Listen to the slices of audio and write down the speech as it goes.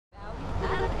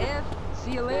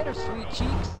See you later, sweet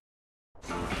cheeks.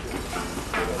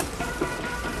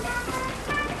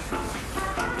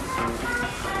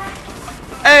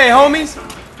 Hey, homies.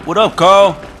 What up,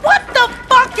 Carl? What the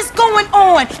fuck is going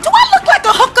on? Do I look like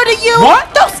a hooker to you?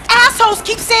 What? Those assholes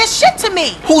keep saying shit to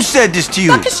me. Who said this to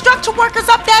you? The construction workers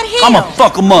up that hill. I'ma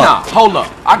fuck 'em up. Nah, hold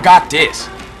up. I got this.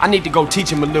 I need to go teach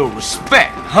him a little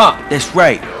respect, huh? That's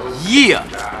right. Yeah.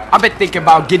 I've been thinking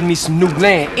about getting me some new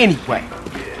land anyway.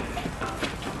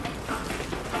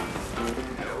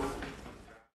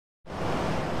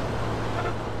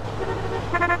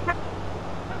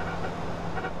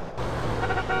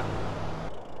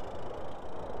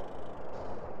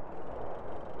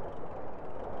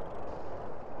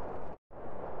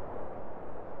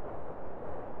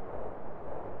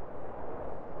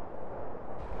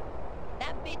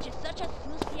 That bitch is such a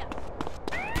sucia.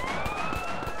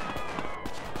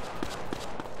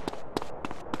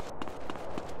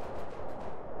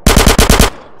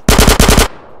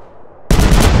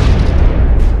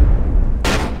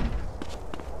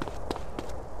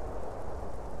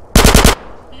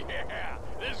 Yeah,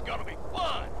 this is gonna be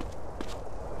fun.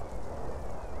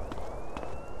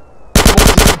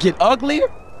 Does it get uglier?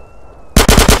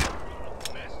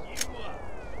 Mess you up.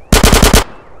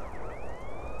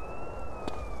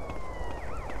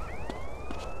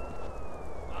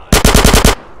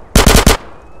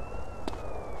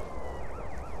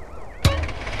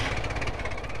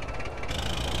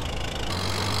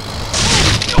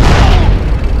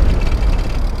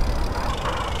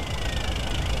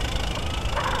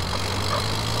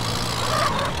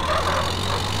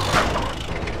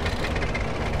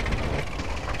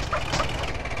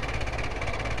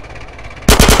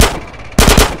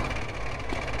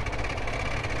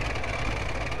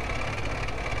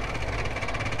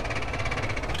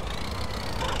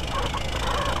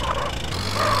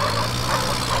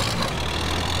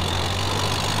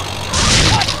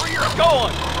 Watch where you're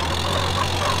going.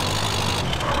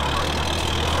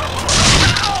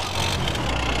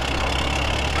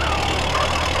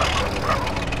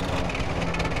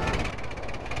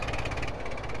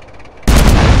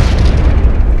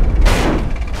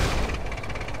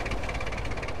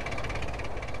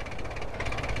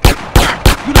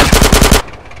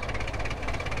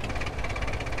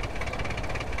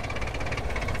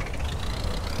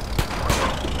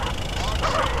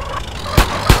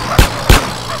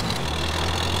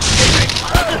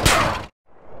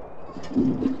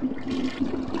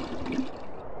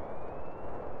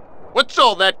 What's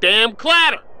all that damn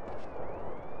clatter?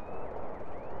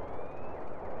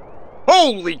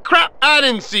 Holy crap, I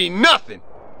didn't see nothing.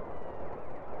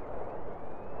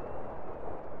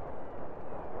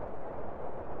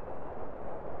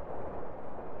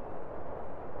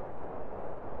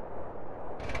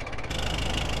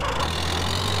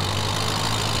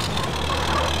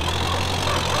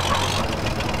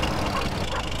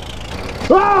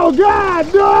 Oh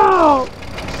God, no!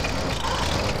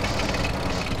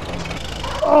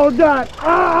 Oh God!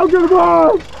 Ah, I'm gonna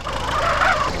move!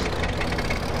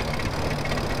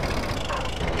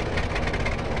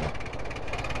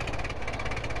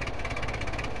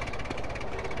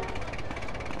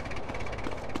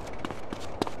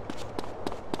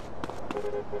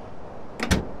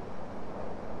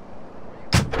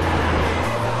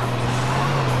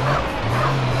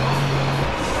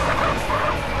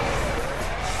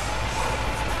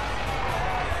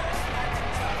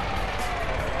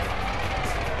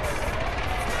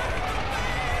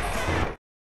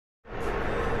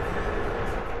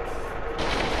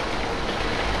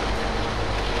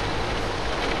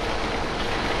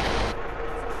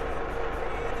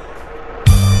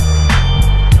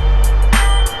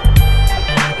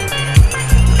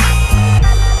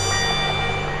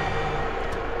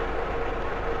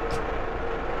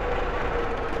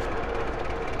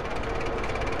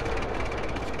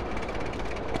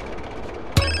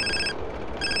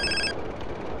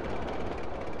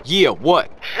 Yeah, what?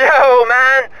 Yo,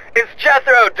 man, it's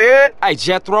Jethro, dude. Hey,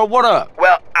 Jethro, what up?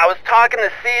 Well, I was talking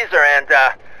to Caesar and,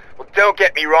 well, don't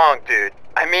get me wrong, dude.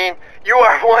 I mean, you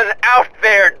are one out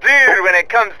there dude when it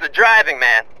comes to driving,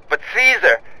 man. But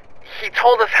Caesar, he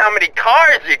told us how many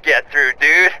cars you get through,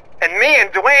 dude. And me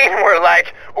and Dwayne were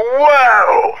like,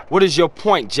 whoa! What is your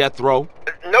point, Jethro?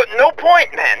 No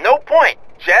point, man, no point.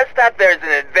 Just that there's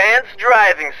an advanced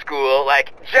driving school,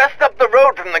 like, just up the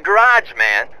road from the garage,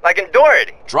 man. Like in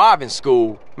Doherty. Driving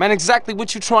school? Man, exactly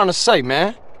what you trying to say,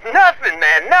 man? Nothing,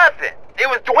 man, nothing. It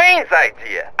was Dwayne's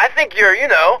idea. I think you're, you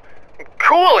know,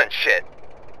 cool and shit.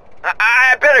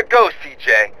 I better go,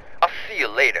 CJ. I'll see you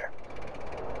later.